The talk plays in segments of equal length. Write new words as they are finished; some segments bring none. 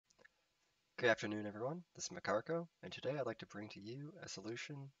Good afternoon, everyone. This is Makarko, and today I'd like to bring to you a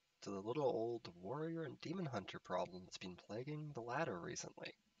solution to the little old warrior and demon hunter problem that's been plaguing the ladder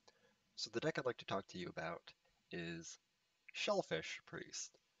recently. So the deck I'd like to talk to you about is Shellfish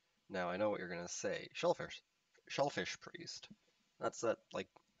Priest. Now I know what you're gonna say. Shellfish Priest. That's that like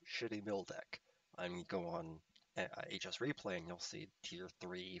shitty mill deck. I mean, go on HS Replay and you'll see tier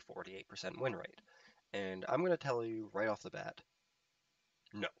 3, 48% win rate. And I'm gonna tell you right off the bat,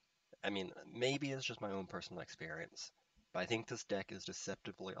 no. I mean, maybe it's just my own personal experience, but I think this deck is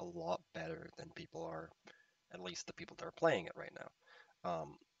deceptively a lot better than people are, at least the people that are playing it right now.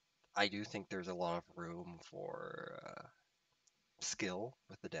 I do think there's a lot of room for skill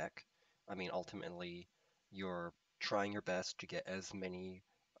with the deck. I mean, ultimately, you're trying your best to get as many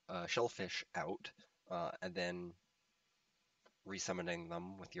shellfish out, and then resummoning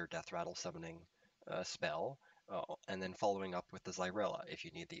them with your Death Rattle summoning spell, and then following up with the Zyrella if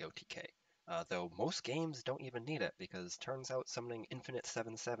you need the OTK. Though most games don't even need it because turns out summoning infinite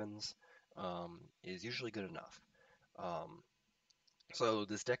 7/7s is usually good enough. Um, so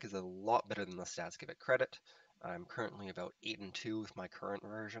this deck is a lot better than the stats give it credit. I'm currently about 8 and 2 with my current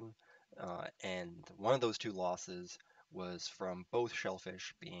version, and one of those two losses was from both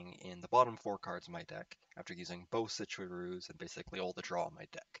Shellfish being in the bottom four cards of my deck after using both Switcheroos and basically all the draw in my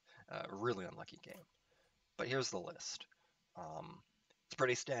deck. Really unlucky game. But here's the list. It's a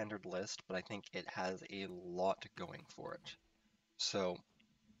pretty standard list, but I think it has a lot going for it. So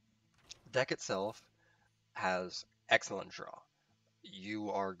the deck itself has excellent draw. You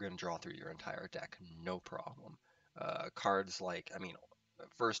are going to draw through your entire deck, no problem. Cards like, I mean,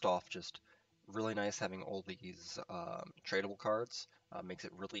 first off, just really nice having all these tradable cards. Makes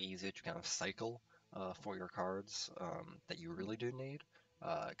it really easy to kind of cycle for your cards that you really do need,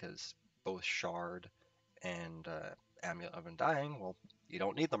 because both Shard and Amulet of Undying, well, you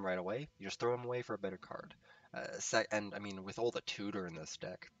don't need them right away. You just throw them away for a better card. And I mean, with all the tutor in this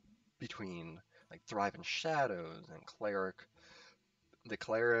deck, between like Thrive in Shadows and the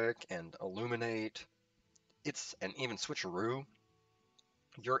Cleric and Illuminate, and even Switcheroo,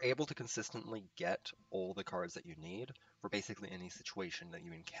 you're able to consistently get all the cards that you need for basically any situation that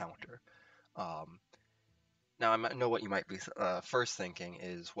you encounter. Um, Now, I know what you might be first thinking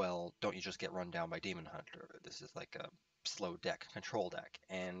is, well, don't you just get run down by Demon Hunter? This is like a slow deck, control deck,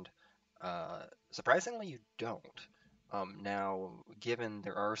 and surprisingly, you don't. Now, given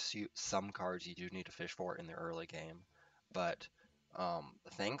there are some cards you do need to fish for in the early game, but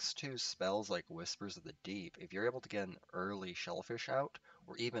thanks to spells like Whispers of the Deep, if you're able to get an early Shellfish out,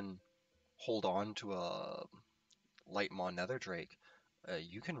 or even hold on to a Light Maw Nether Drake,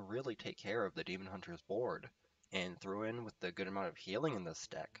 you can really take care of the Demon Hunter's board. And throw in with the good amount of healing in this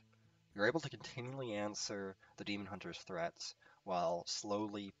deck, you're able to continually answer the Demon Hunter's threats while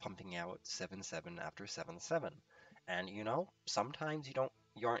slowly pumping out 7/7 after 7/7. And sometimes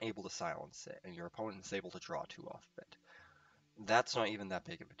you aren't able to silence it, and your opponent is able to draw two off of it. That's not even that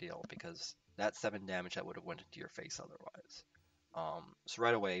big of a deal because that's 7 damage that would have went into your face otherwise. So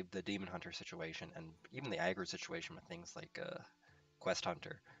right away, the Demon Hunter situation and even the aggro situation with things like Quest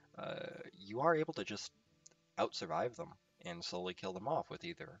Hunter, you are able to just out-survive them and slowly kill them off with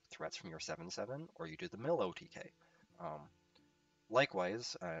either threats from your 7/7 or you do the mill OTK. Um,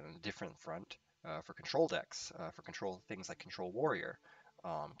 Likewise, on a different front, for control decks, for control things like Control Warrior,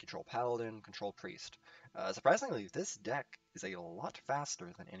 Control Paladin, Control Priest. Surprisingly, this deck is a lot faster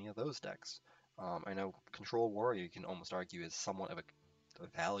than any of those decks. I know Control Warrior, you can almost argue, is somewhat of a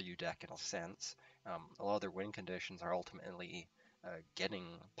value deck in a sense. A lot of their win conditions are ultimately getting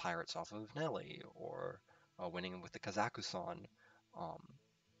pirates off of Nelly or winning with the um,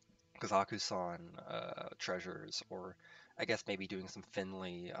 Kazakusan treasures, or I guess maybe doing some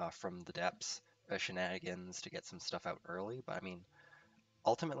Finley from the depths shenanigans to get some stuff out early. But I mean,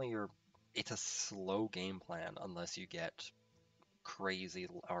 ultimately, it's a slow game plan unless you get crazy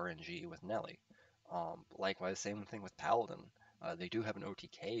RNG with Nelly. Likewise, same thing with Paladin. They do have an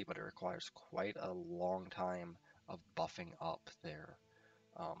OTK, but it requires quite a long time of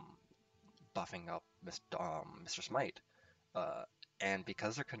um, buffing up Mr. Smite. Uh, and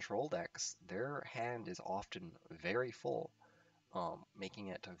because they're control decks, their hand is often very full, making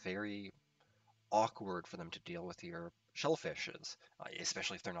it very awkward for them to deal with your shellfishes,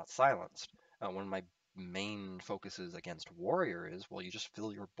 especially if they're not silenced. One of my main focuses against warrior is, well, you just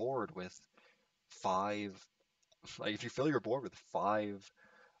fill your board with five. Like if you fill your board with five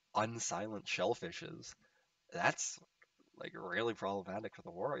unsilenced shellfishes, that's like really problematic for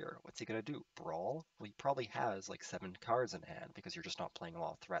the warrior. What's he gonna do? Brawl? Well, he probably has like 7 cards in hand because you're just not playing a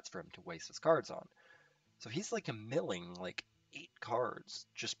lot of threats for him to waste his cards on. So he's like a milling like 8 cards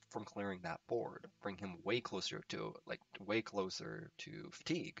just from clearing that board, bring him way closer to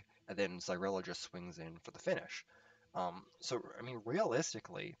fatigue, and then Zyrella just swings in for the finish. So I mean,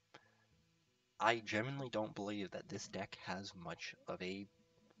 realistically, I genuinely don't believe that this deck has much of a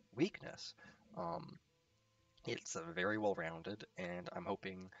weakness. Um, it's very well rounded, and I'm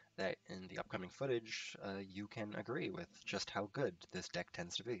hoping that in the upcoming footage, you can agree with just how good this deck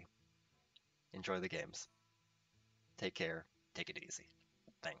tends to be. Enjoy the games. Take care. Take it easy.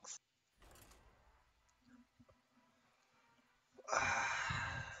 Thanks.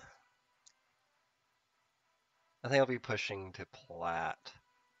 I think I'll be pushing to plat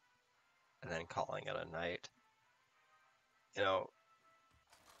and then calling it a night. You know,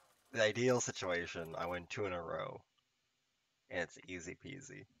 the ideal situation, I win 2 in a row, and it's easy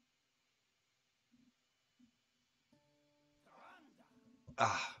peasy.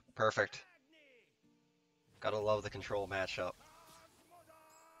 Ah, perfect. Gotta love the control matchup.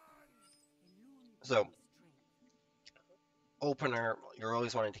 So, opener, you're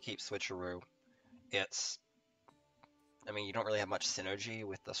always wanting to keep switcheroo. It's, I mean, you don't really have much synergy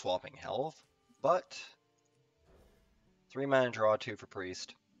with the swapping health, but 3 mana draw 2 for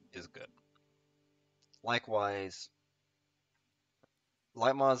priest is good. Likewise,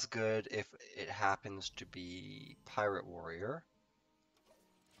 Lightmaw's good if it happens to be Pirate Warrior.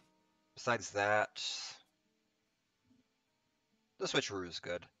 Besides that, the switcheroo is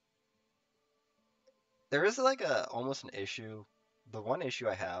good. There is like almost an issue. The one issue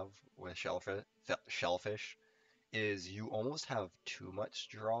I have with Shellfish is you almost have too much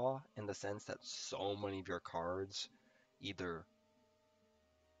draw in the sense that so many of your cards either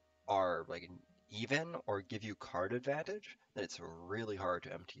are like even or give you card advantage that it's really hard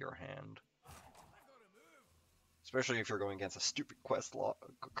to empty your hand. Especially if you're going against a stupid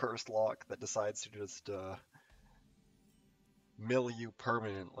curse lock that decides to just mill you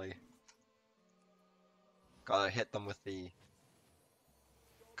permanently. Gotta hit them with the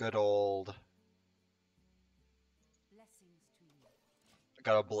good old.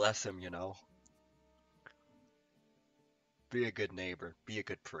 Gotta bless him, you know. Be a good neighbor. Be a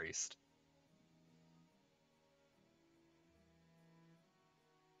good priest.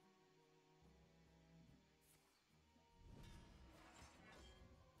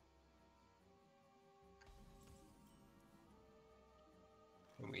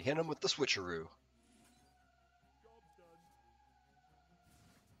 And we hit him with the switcheroo.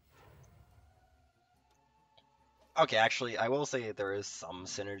 Okay, actually, I will say there is some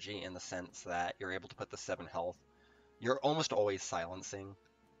synergy in the sense that you're able to put the 7 health. You're almost always silencing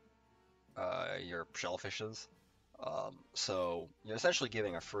your shellfishes. So you're essentially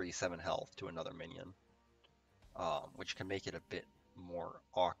giving a free 7 health to another minion, which can make it a bit more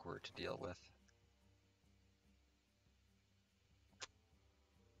awkward to deal with.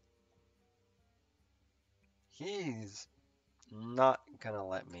 He's not gonna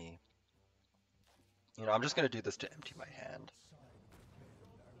let me. You know, I'm just gonna do this to empty my hand.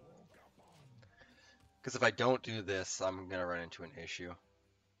 Because if I don't do this, I'm gonna run into an issue.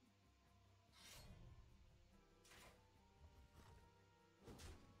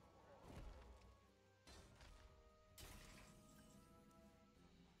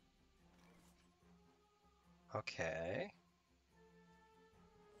 Okay.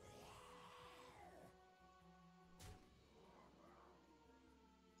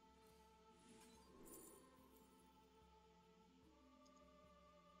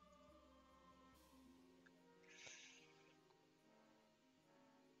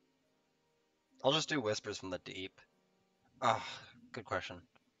 I'll just do Whispers from the Deep. Ah, good question.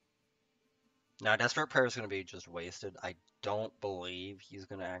 Now, Desperate Prayer is going to be just wasted. I don't believe he's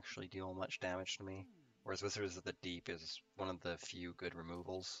going to actually deal much damage to me. Whereas Whispers of the Deep is one of the few good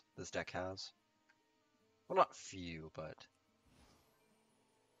removals this deck has. Well, not few, but...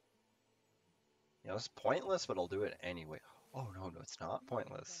 You know, it's pointless, but I'll do it anyway. Oh, no, it's not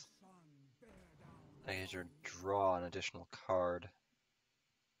pointless. I get to draw an additional card.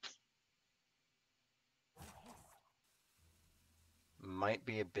 Might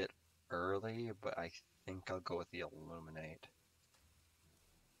be a bit early, but I think I'll go with the Illuminate.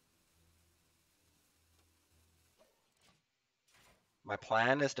 My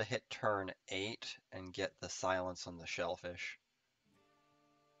plan is to hit turn 8 and get the silence on the Shellfish.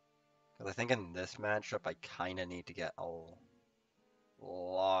 Because I think in this matchup, I kind of need to get a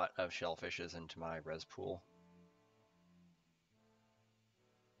lot of Shellfishes into my res pool.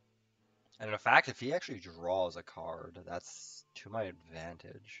 And in fact, if he actually draws a card, that's to my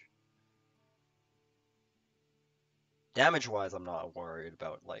advantage. Damage-wise, I'm not worried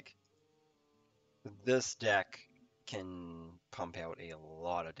about, like, this deck can pump out a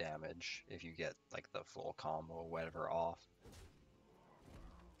lot of damage if you get like the full combo or whatever off.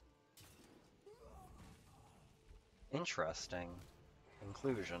 Interesting.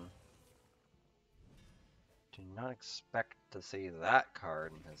 Inclusion. Do not expect to see that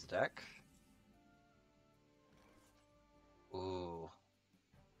card in his deck. Ooh.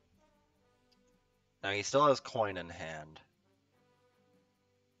 Now he still has coin in hand.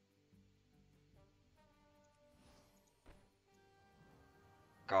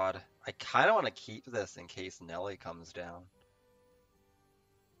 God, I kind of want to keep this in case Nelly comes down.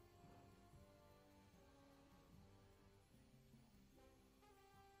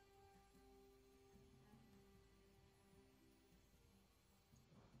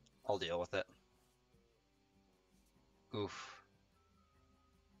 I'll deal with it. Oof.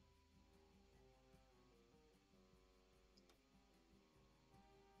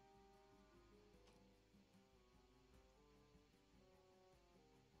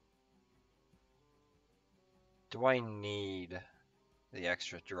 Do I need the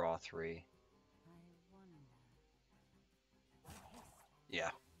extra draw 3? Yeah.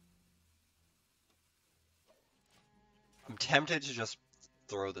 I'm tempted to just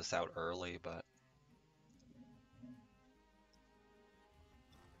throw this out early, but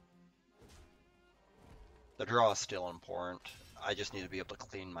the draw is still important. I just need to be able to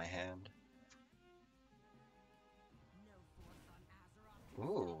clean my hand.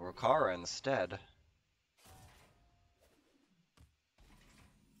 Ooh, Rokara instead.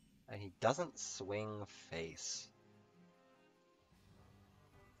 And he doesn't swing face.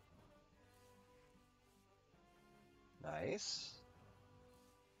 Nice.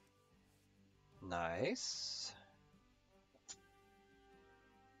 Nice.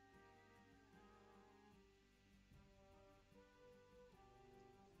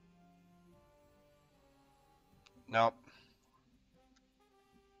 Nope.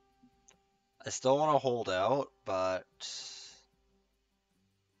 I still want to hold out, but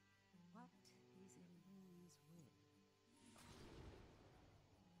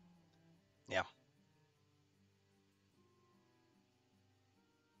yeah.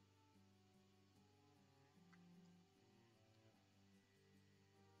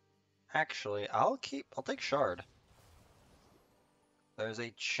 Actually, I'll take Shard. There's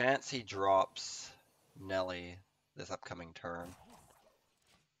a chance he drops Nelly this upcoming turn.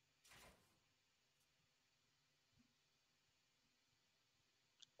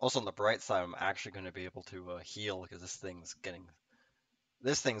 Also, on the bright side, I'm actually going to be able to heal because this thing's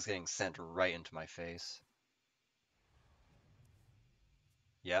getting sent right into my face.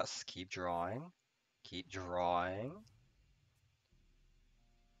 Yes, keep drawing. Keep drawing.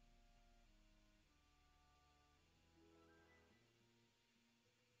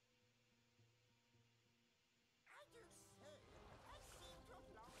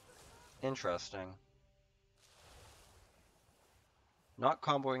 Interesting. Not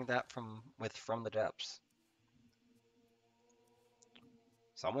comboing that from the depths.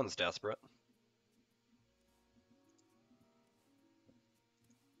 Someone's desperate.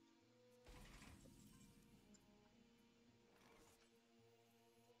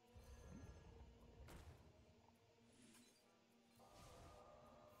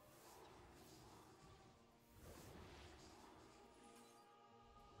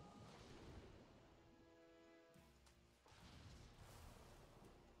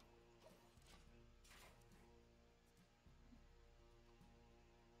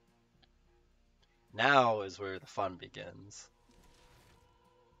 Now is where the fun begins.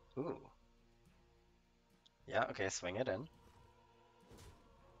 Ooh. Yeah, okay, swing it in.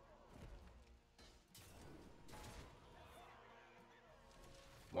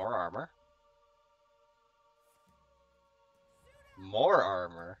 More armor. More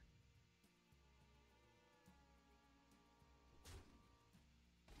armor.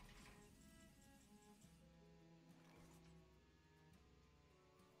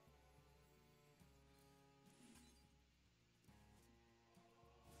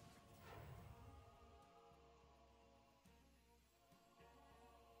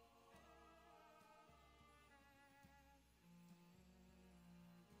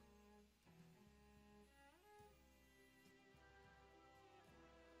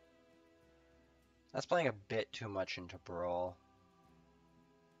 That's playing a bit too much into Brawl.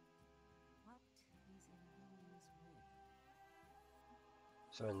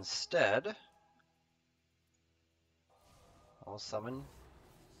 So instead, I'll summon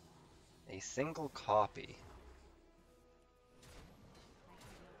a single copy.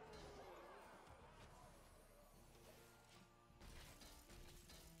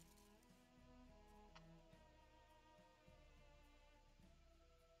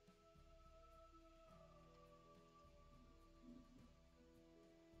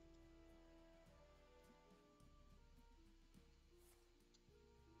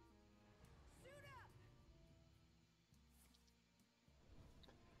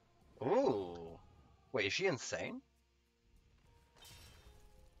 Ooh. Wait, is she insane?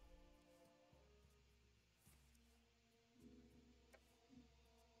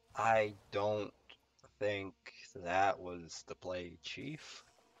 I don't think that was the play, Chief.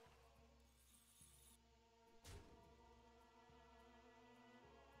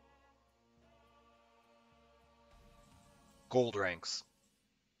 Gold ranks.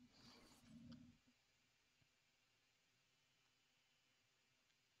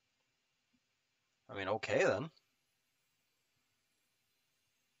 I mean, okay then.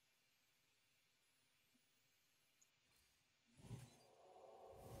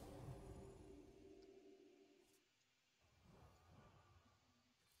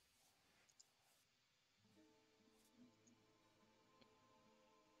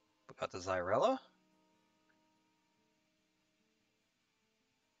 We got the Zyrella?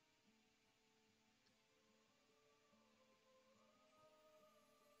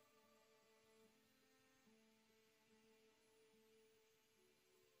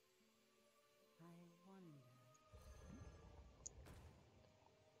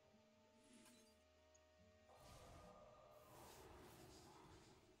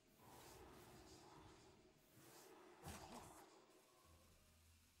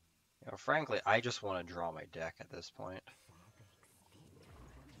 You know, frankly, I just want to draw my deck at this point.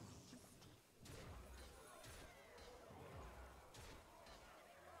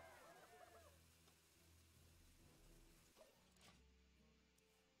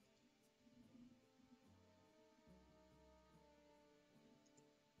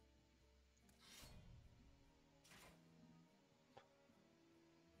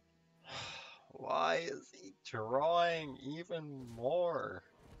 Why is he drawing even more?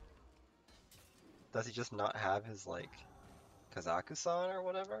 Does he just not have his, like, Kazaku-san or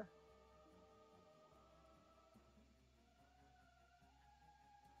whatever?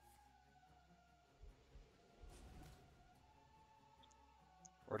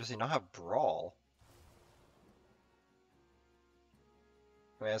 Or does he not have Brawl?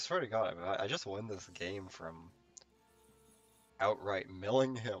 I mean, I swear to God, I just win this game from outright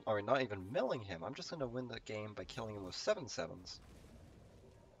milling him. I mean, not even milling him. I'm just gonna win the game by killing him with 7/7s.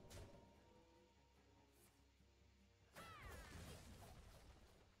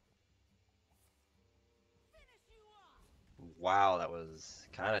 Wow, that was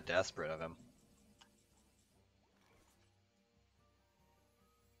kind of desperate of him.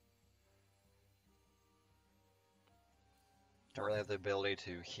 Don't really have the ability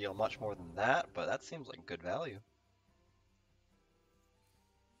to heal much more than that, but that seems like good value.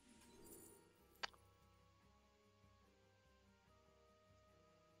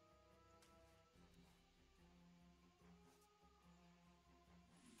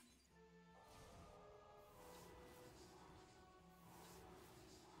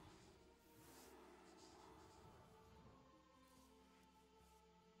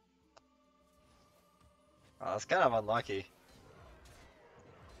 That's kind of unlucky.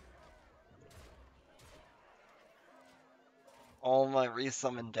 All my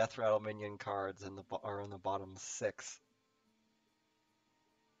resummon Death Rattle minion cards are in the bottom 6.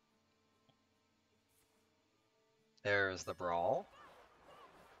 There's the Brawl.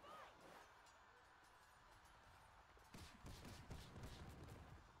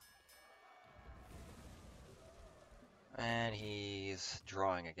 And he's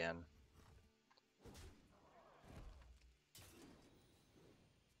drawing again.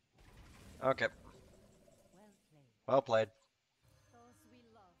 Okay. Well played.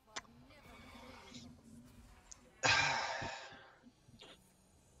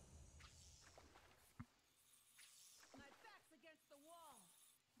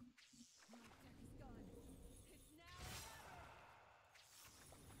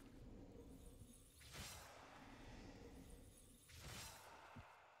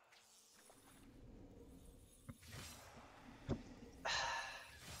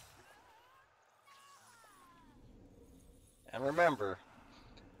 And remember,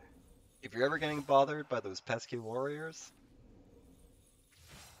 if you're ever getting bothered by those pesky warriors,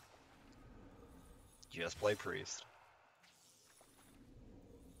 just play Priest.